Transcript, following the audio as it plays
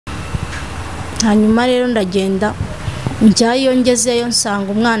hanyuma rero ndagenda njyayo, ngezeyo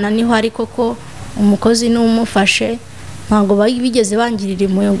nsanga umwana niho ari koko, umukozi n'umufashe, ntabwo bigeze bangirira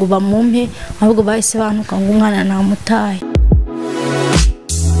impuhwe ngo bamumpe, ahubwo bahise bantuka ngo umwana namutaye.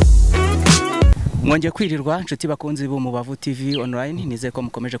 Mwongeye kwirirwa inshuti bakunzi b'Umubavu TV online, nizeye ko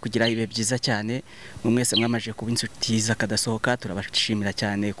mukomeje kugira ibihe byiza cyane. Mwese mwamaje kuba inshuti z'akadasohoka, turabashimira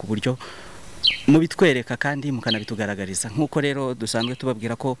cyane ku buryo mubitwereka kandi mukanabitugaragariza. Nkuko rero dusanzwe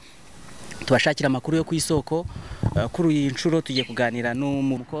tubabwira ko tubashakira amakuru yo ku isoko. Kuri iyi nshuro tugiye kuganira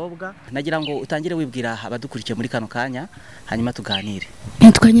n'umukobwa, nagira ngo utangire wibwira abadukurikiye muri kano kanya, hanyuma tuganire.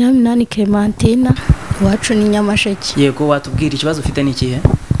 Nitwa Nyiraminani Clementine, iwacu ni Nyamasheke. Yego, watubwira ikibazo ufite ni ikihe?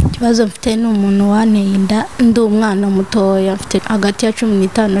 Ikibazo mfite ni umuntu wanteye inda, ndi umwana mutoya, mfite hagati ya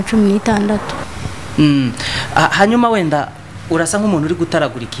 15 na 16. Hanyuma wenda urasa nk'umuntu uri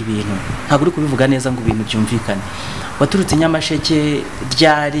gutaragurika ibintu, ntabwo uri kubivuga neza ngo ibintu byumvikane. Waturutse Nyamasheke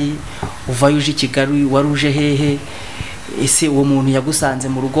ryari, uvayo uje Kigali, waruje hehe? Ese uwo muntu yagusanze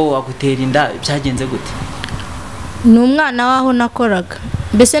mu rugo agutera inda, byagenze gute? Ni umwana waho nakoraga,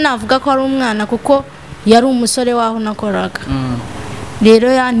 mbese navuga ko ari umwana kuko yari umusore waho nakoraga.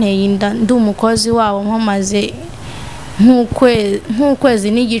 Rero yanteye inda, ndi umukozi wabo, mpamaze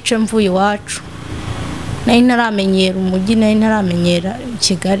nk'ukwezi n'igice mvuye iwacu. Nari ntaramenyera umujyi, nari ntaramenyera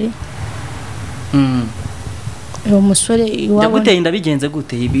Kigali. Uwo musore iwabo yaguteye inda bigenze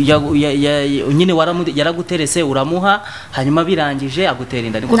gute? Nyine yaraguterese uramuha, hanyuma birangije agutera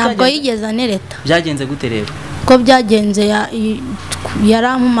inda. Ntabwo yigeze anereta. Byagenze gute rero? Ko byagenze,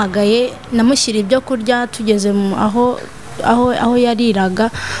 yarampamagaye, namushyira ibyo kurya, tugeze aho yariraga,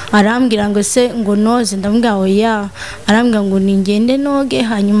 arambwira ngo se ngo noze, ndambwira oya, arambwira ngo ningende noge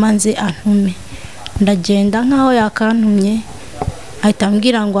hanyuma nze antume. Ndagenda nkaho yakantumye, ahita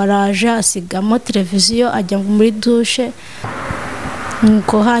ambwira ngo araje, asigamo televiziyo, ajya muri dushe.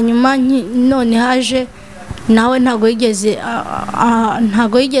 Nuko hanyuma none haje nawe, ntago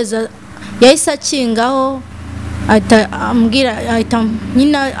yigeze yahise akingaho, ahita ambwira,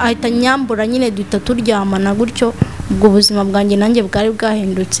 ahita nyambura, nyine duhita turyamana gutyo. Ubwo buzima bwanjye nanjye bwari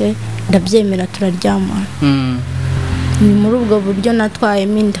bwahindutse, ndabyemera, turaryamana. Ni muri ubwo buryo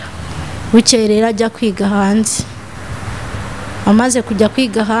natwayemo inda. Bukeye rero ajya kwiga hanze, amaze kujya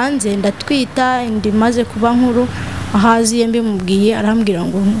kwiga hanze ndatwita, indi maze kuba nkuru, ahaziye mbimubwiye, arambwira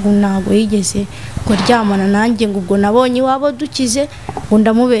ngo ntago yigeze ngo ryamana nanjye, ngo ubwo nabonye iwabo dukize, ngo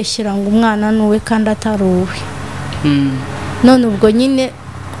ndamubeshyira ngo umwana nuwe kandi atari uwe. None ubwo nyine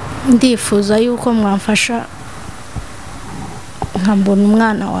ndifuza yuko mwamfasha nkambona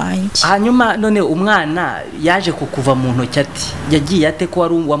umwana wanjye. Hanyuma none umwana yaje kukuva mu ntoki ati? Yagiye ate ko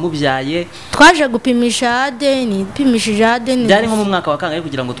wari wamubyaye? Twaje gupimisha ADN, pimishije ADN. Byari nko mu mwaka wa kangahe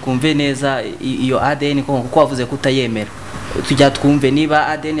kugira ngo twumve neza iyo ADN, kuko wavuze ko utayemera? Tujya twumve niba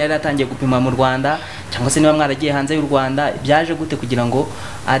ADN yari atangiye gupima mu Rwanda cyangwa se niba mwaragiye hanze y'u Rwanda. Byaje gute kugira ngo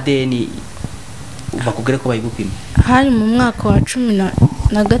ADN bakugere ko bayigupima? Hari mu mwaka wa 13.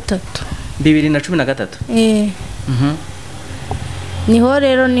 2013. Niho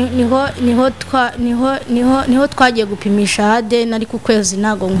rero niho twagiye gupimisha ADN, ariko ukwezi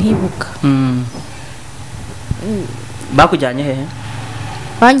ntago nkibuka. Bakujyanye hehe?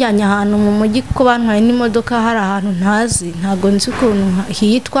 Banjyanye ahantu mu mujyi kuko bantwaye n'imodoka, hari ahantu ntazi, ntago nzi ukuntu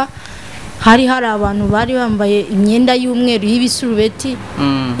hitwa. Hari abantu bari bambaye imyenda y'umweru y'ibisurubeti,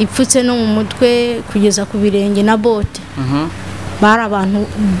 ipfutse no mu mutwe kugeza ku birenge na bote. Bari abantu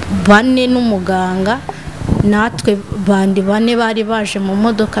 4 n'umuganga, natwe bandi 4 bari baje mu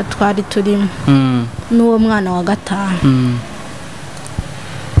modoka twari turimo. N'uwo mwana wa 5.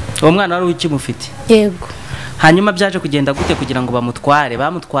 Uwo mwana wari ukimufite? Yego. Hanyuma byaje kugenda gute kugira ngo bamutware?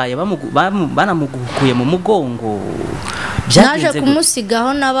 Bamutwaye banamugukuye mu mugongo? Naje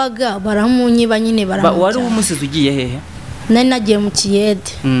kumusigaho nabaga, baramunyiba nyine baramujyana. Wari umusizi ugiye hehe? Nari nagiye mu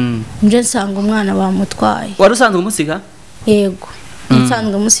Kiyede. Nje nsanga umwana bamutwaye. Wari usanzwe umusiga? Yego.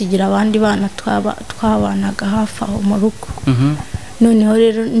 Nsanzwe musigira abandi bana twabanaga hafi aho mu rugo. Noneho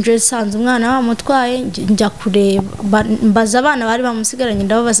rero nje nsanze umwana bamutwaye, njya kureba, mbaza abana bari bamusigaranye,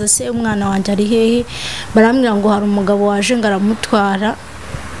 ndababaza se umwana wanjye ari hehe? Barambwira ngo hari umugabo waje ngo aramutwara,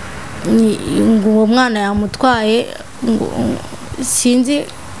 ngo uwo mwana yamutwaye. Sinzi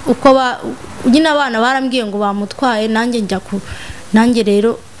uko nyine abana barambwiye ngo bamutwaye, nanjye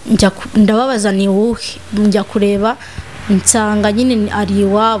rero ndababaza ni uwuhe? Njya kureba nsanga nyine ari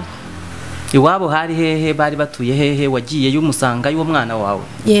iwabo. Iwabo hari hehe? Bari batuye hehe? Wagiye y'umusanga y'uwo mwana wawe?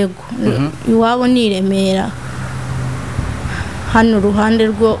 Yego. Iwabo ni Remera, hano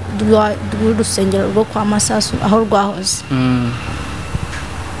uruhande rw'urusengero rwo kwa Masasu aho rwahoze.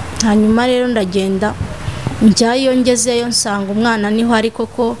 Hanyuma rero ndagenda njyayo, ngezeyo nsanga umwana niho ari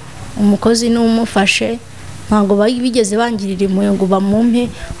koko, umukozi n'umufashe ntabwo bigeze bangirira impuhwe ngo bamumpe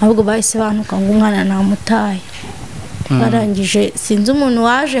ahubwo bahise bantuka ngo umwana namutaye. Barangije sinzi umuntu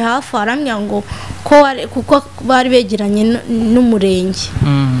waje hafi arambwira ngo kuko bari begeranye n'umurenge,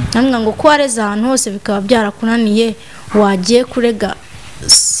 arambwira ngo ko wareze ahantu hose bikaba byarakunaniye wagiye kurega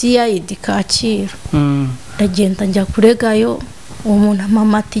CID Kacyiru. Ndagenda njya kuregayo, uwo muntu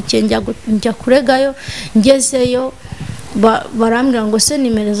amamatike njya kuregayo. Ngezeyo barambwira ngo se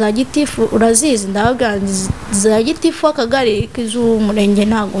nimero za gitifu urazizi? Ndababwira za gitifu akagari k'iz'umurenge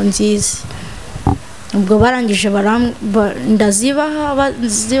ntago nzizi. Ubwo barangije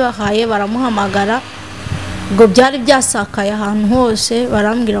ndazibahaye baramuhamagara. Ubwo byari byasakaye ahantu hose,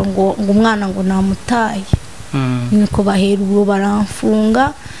 barambwira ngo umwana ngo namutaye. Niko bahera ubwo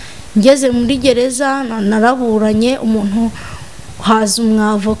baramfunga. Ngeze muri gereza naraburanye, umuntu haza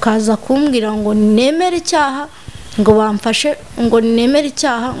umwavoka aza kumbwira ngo nemere icyaha, ngo bamfashe ngo nemere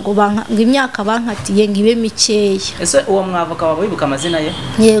icyaha, ngo imyaka bankatiye ngo ibe mikeya. Ese uwo mwavoka wawe wibuka amazina ye?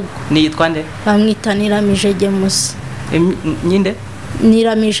 Yego. Niyitwa nde? Bamwita Nyiraminani Clementine. Nyinde?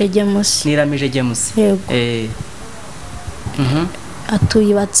 Nyiraminani Clementine. Nyiraminani Clementine. Yego.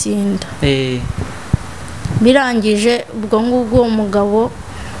 Atuye Batsinda. Birangije ubwo ngubwo uwo mugabo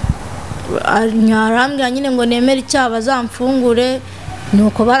arambwira nyine ngo nemere icyaha bazamfungure.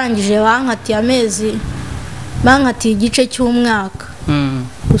 Nuko barangije bankatiye igice cy'umwaka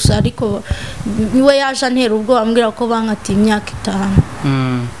gusa, ariko niwe yaje antera ubwo ambwira ko bankatiye imyaka 5.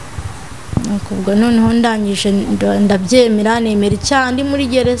 Nuko ubwo noneho ndangije ndabyemera, nemera icyaha ndi muri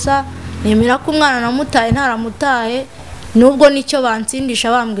gereza, nemera ko umwana namutaye ntaramutaye, nubwo nicyo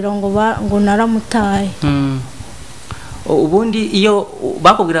bansindisha bambwira ngo naramutaye. Ubundi iyo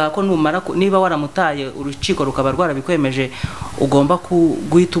bakubwira ko niba waramutaye urukiko rukaba rwarabikwemeje ugomba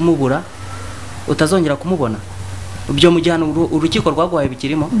guhita umubura utazongera kumubona, ibyo mu gihano urukiko rwaguhaye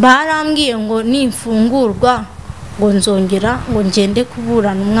bikirimo? Barambwiye ngo nimfungurwa ngo nzongera ngo ngende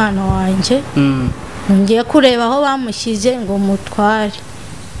kuburana umwana wanjye, ngiye kureba aho bamushyize ngo mutware.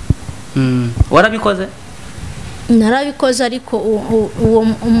 Warabikoze? Narabikoze, ariko uwo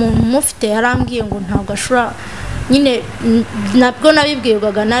mufite yarambwiye ngo ntabwo ashobora, nyine nabwo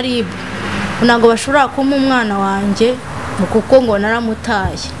nabibwirwaga na RIB, ntabwo bashobora kumpa umwana wanjye kuko ngo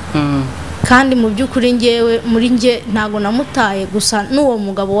naramutaye. Kandi mu by'ukuri muri nge ntabwo namutaye, gusa n'uwo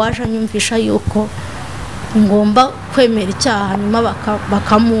mugabo waje anyumvisha yuko ngomba kwemera icyaha nyuma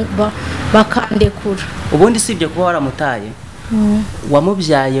bakandekura. Ubundi sibye kuba waramutaye,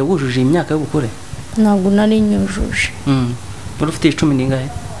 wamubyaye wujuje imyaka y'ubukure? Ntabwo nari nyujuje. Uri ufite 10 n'ingahe?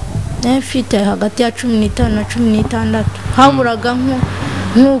 Mfite hagati ya 15 na 16. Haburaga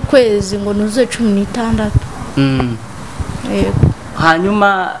nk'ukwezi ngo nuze 16.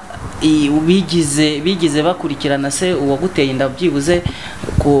 Hanyuma bigize bakurikirana se uwaguteye inda byibuze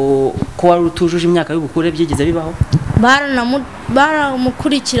ko wari utujuje imyaka y'ubukure, byigize bibaho?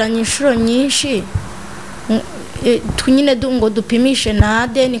 Baramukurikiranye inshuro nyinshi, nyine ngo dupimishe na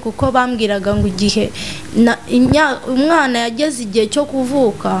ADN, kuko bambwiraga ngo igihe umwana yageze igihe cyo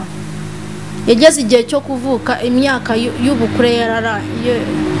kuvuka, imyaka y'ubukure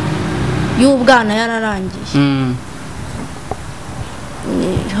y'ubwana yararangiye.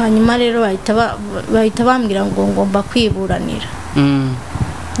 Hanyuma rero bahita bambwira ngo ngomba kwiburanira.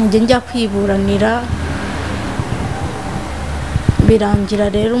 Njya kwiburanira, birangira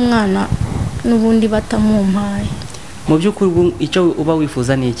rero umwana n'ubundi batamumpaye. Mu by'ukuri icyo uba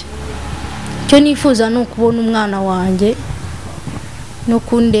wifuza ni iki? Icyo nifuza ni ukubona umwana wanjye no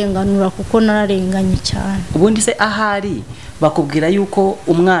kundenganura, kuko nararenganye cyane. Ubundi se ahari bakubwira yuko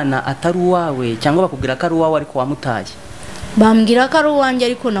umwana atari uwawe, cyangwa bakubwira ko ari uwawe ariko wamutaye? Bambwira ko ari uwanjye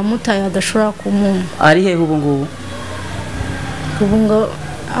ariko namutaye adashobora kumumpa. Ari hehe ubu ngubu? Ubu ngo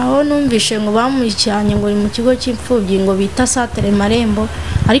aho numvishe ngo bamushyanye ngo mu kigo cy'imfubyi ngo bita Satere Marembo,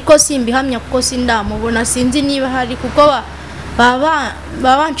 ariko simbihamya kuko sindamubona, sinzi niba hari, kuko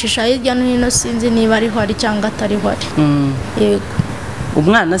babancisha hirya no hino, sinzi niba ariho ari cyangwa atariho ari. Yego.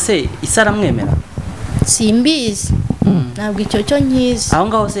 Umwana se isaramwemera? Simbizi. Ntabwo icyo cyo nkizi. Aho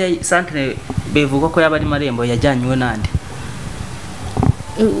ngaho se Satere bevuga ko yaba ari Marembo yajyanywe nande?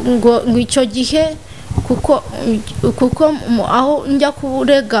 Ngo icyo gihe kuko aho njya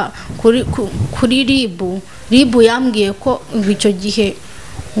kurega kuri RIB yambwiye ko icyo gihe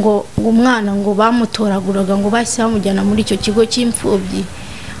ngo umwana ngo bamutoraguraga ngo bahise bamujyana muri icyo kigo cy'imfubyi,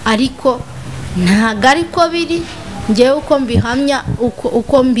 ariko ntago ariko biri. Ngewe uko mbihamya,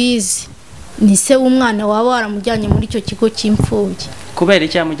 uko mbizi, ni se w'umwana waba waramujyanye muri icyo kigo cy'imfubyi. Kubera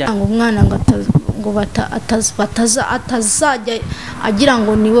iki yamujyana? Ngo umwana ngo atazajya agira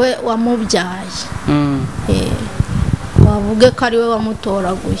ngo niwe wamubyaye, bavuge ko ari we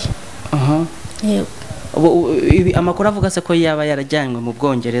wamutoraguye. aha yego amakuru avuga se ko yaba yarajyanywe mu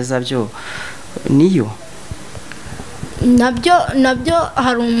Bwongereza byo niyo nabyo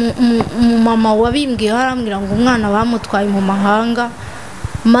hari umumama wabimbwiye arambwira ngo umwana bamutwaye mu mahanga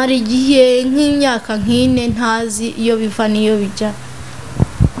mara igihe nk'imyaka nk'ine ntazi iyo biva n'iyo bijya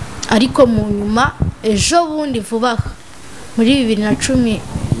ariko mu nyuma ejo bundi vuba muri 2018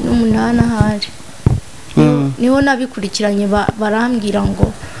 ahari niho nabikurikiranye barambwira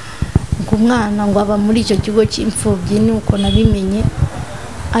ngo umwana ngo aba muri icyo kigo cy'imfubyi nuko nabimenye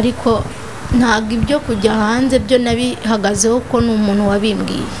ariko ntabwo ibyo kujya hanze byo nabihagazeho ko n'umuntu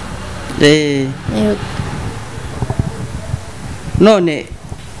wabimbwiye none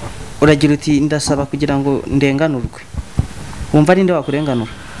uragira uti ndasaba kugira ngo ndenganurwe wumva ari nde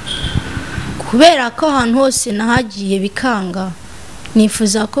wakurenganura kubera ko ahantu hose nahagiye bikanga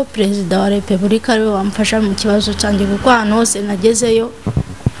nifuza ko perezida wa repubulika ariwe wamfasha mu kibazo cyanjye kuko ahantu hose nagezeyo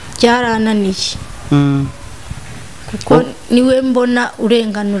byarananiye kuko niwe mbona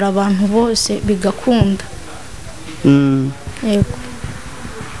urenganura abantu bose bigakunda yego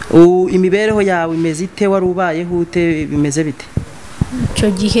imibereho yawe imeze ite wari ubayeho ute bimeze bite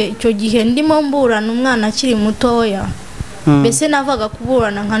icyo gihe ndimo mburana umwana akiri mutoya mbese navaga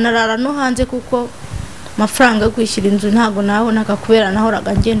kuburana nkanarara no hanze kuko amafaranga yo kwishyura inzu ntabwo nabonaga kubera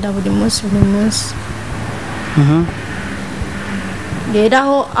nahoraga ngenda buri munsi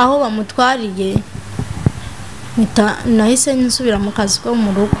rero aho bamutwariye nahise nsubira mu kazi ko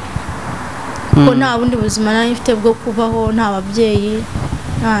mu rugo kuko nta bundi buzima nari mfite bwo kubaho nta babyeyi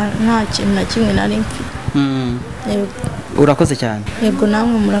nta kintu na kimwe nari mfite urakoze cyane yego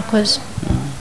namwe murakoze